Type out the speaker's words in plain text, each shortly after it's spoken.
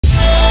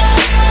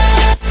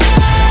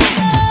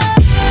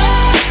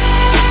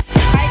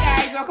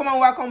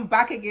welcome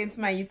back again to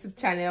my YouTube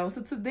channel.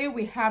 So today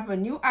we have a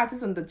new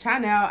artist on the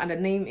channel and the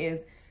name is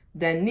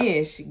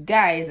Danish,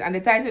 guys, and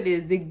the title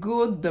is The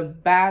Good, the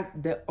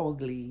Bad, the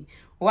Ugly.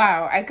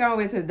 Wow, I can't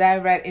wait to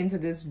dive right into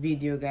this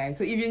video, guys.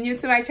 So if you're new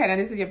to my channel,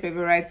 this is your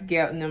favorite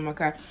girl,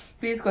 Nneamaka.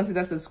 Please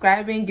consider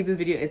subscribing, give this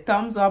video a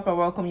thumbs up. I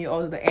welcome you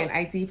all to the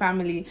NIT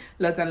family.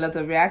 Lots and lots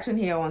of reaction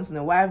here once in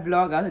a while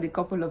vlog. I did a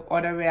couple of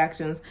other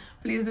reactions.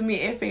 Please do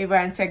me a favor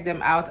and check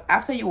them out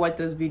after you watch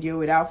this video.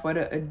 Without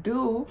further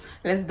ado,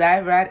 let's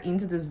dive right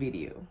into this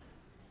video.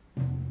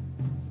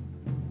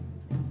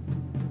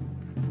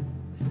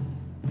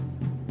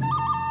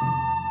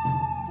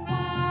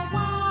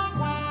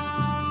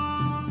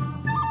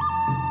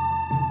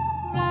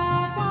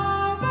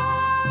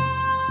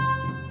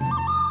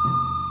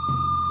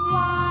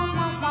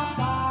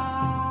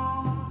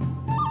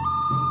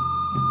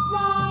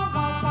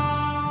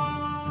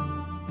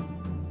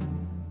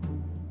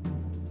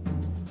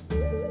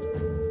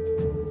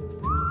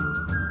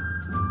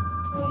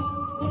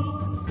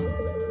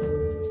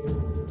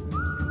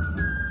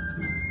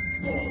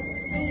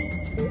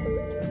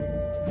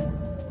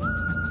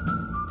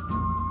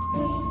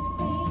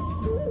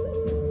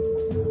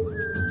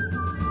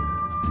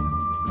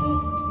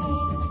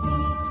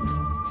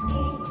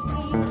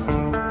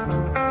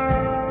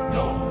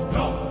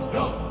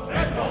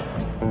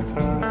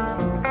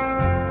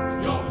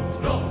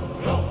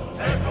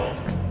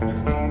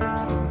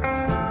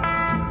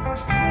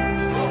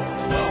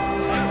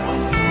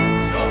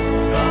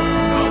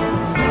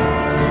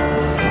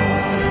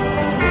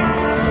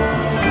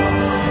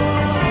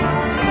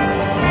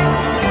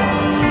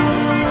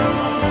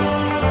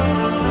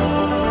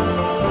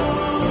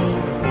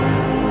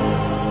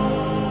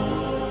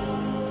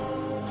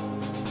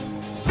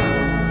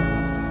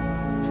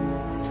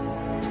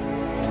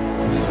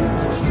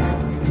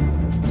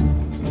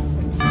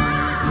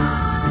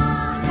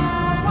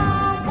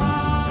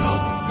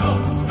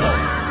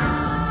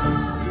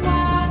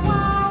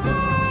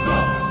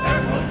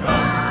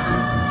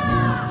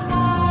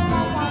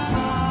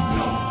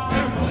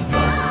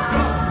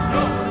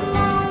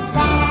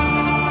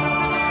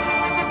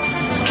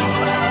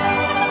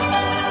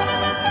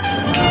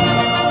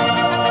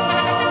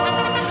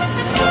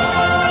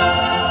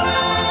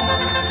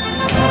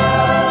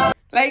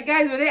 Like,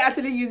 guys, were they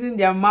actually using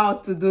their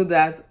mouth to do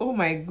that? Oh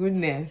my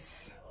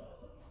goodness.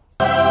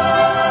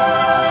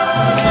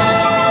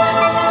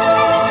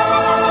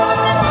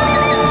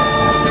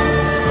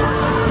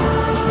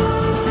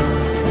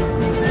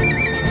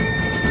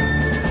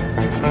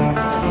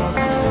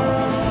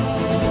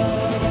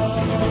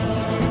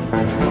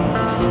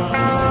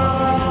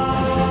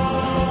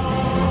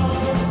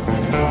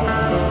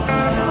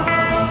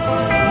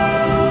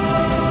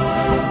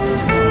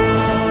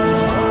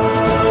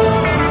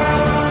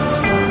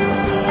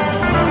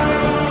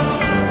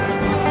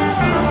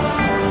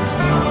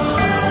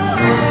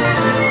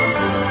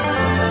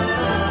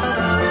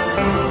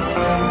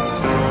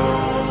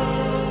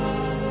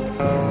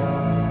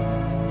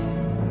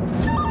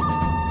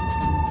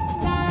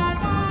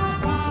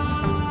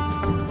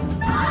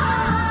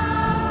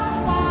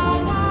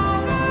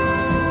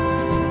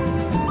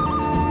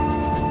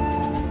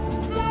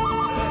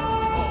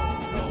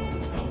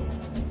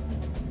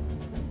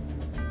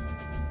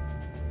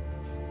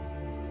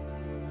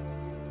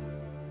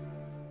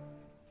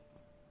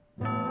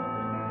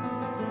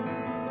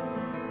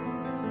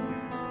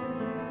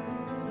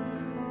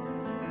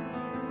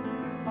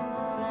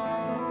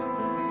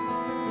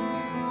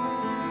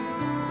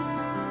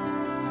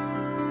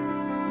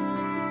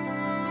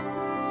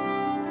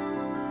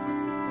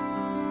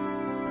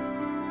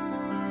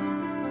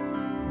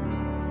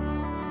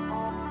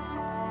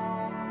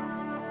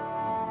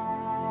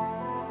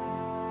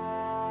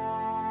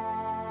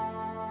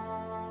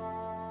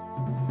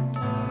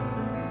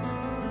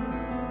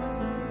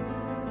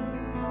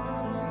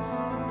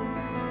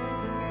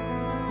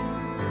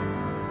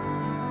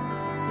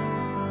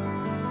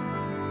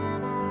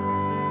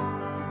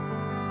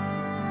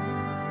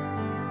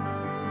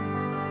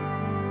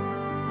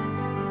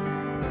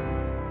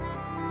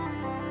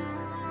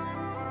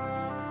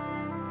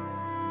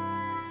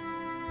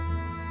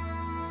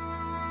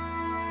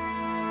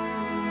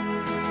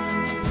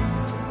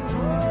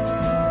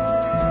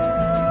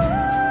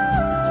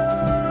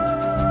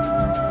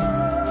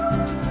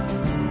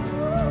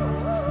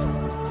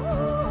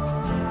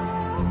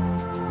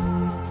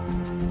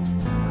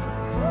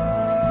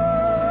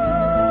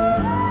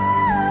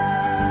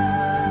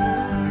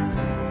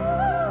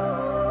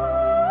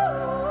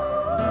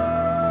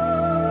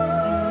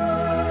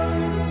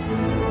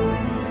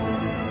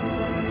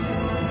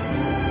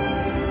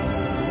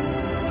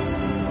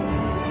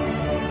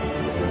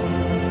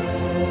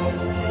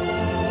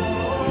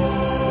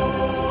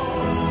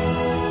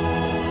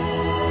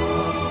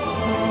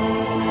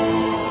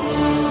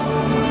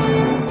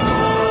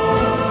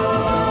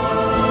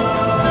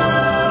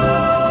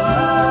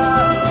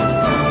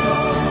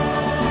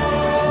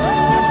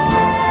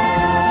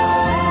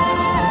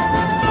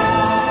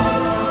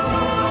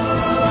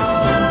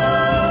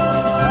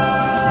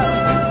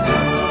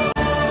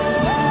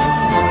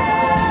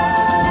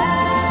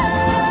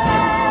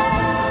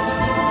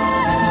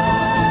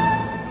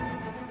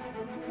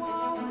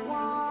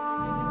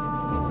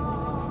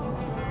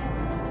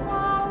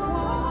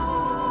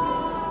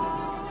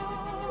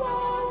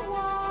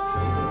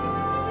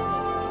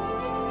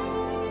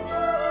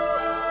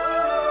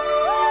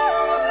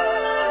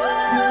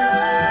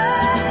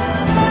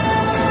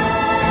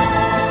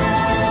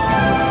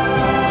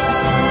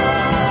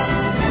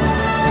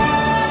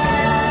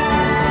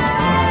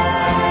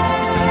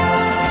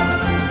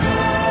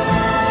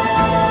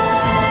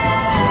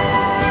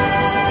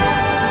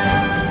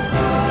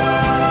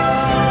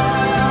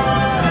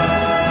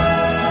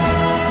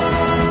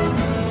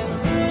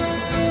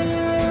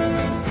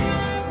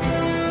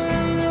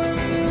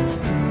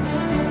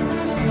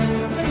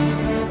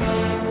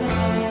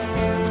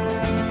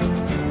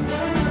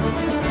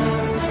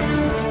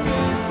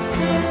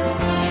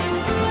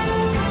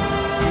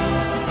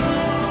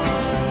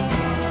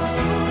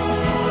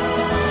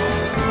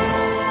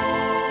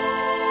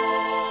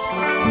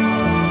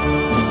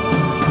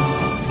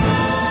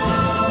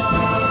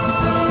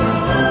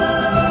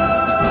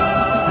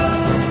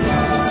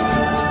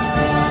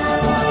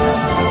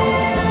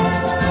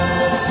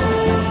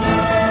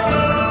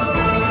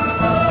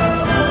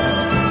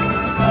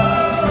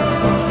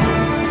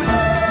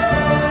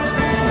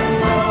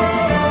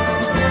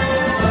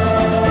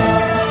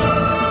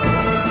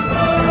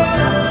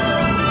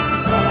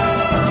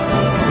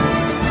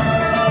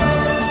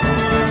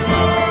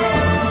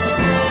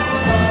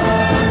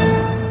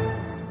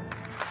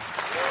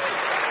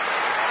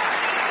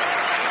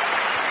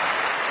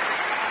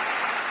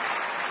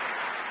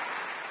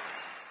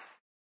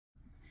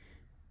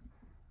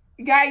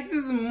 Guys,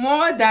 this is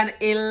more than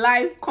a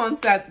live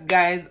concert,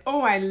 guys.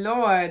 Oh my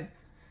lord.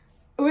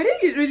 Were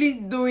they really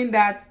doing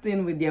that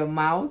thing with their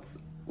mouths?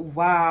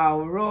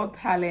 Wow, raw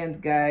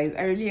talent, guys.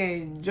 I really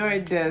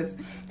enjoyed this.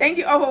 Thank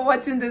you all for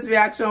watching this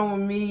reaction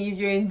with me. If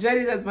you enjoyed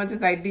it as much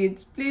as I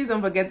did, please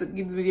don't forget to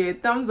give this video a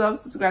thumbs up,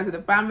 subscribe to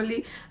the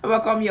family. I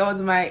welcome you all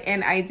to my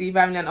NIT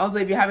family. And also,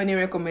 if you have any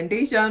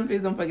recommendation,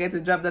 please don't forget to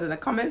drop that in the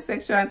comment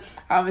section.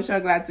 I'll be sure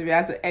glad to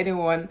react to any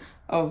one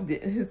of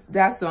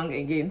that song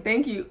again.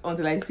 Thank you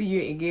until I see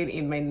you again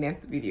in my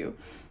next video.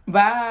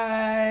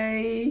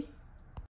 Bye.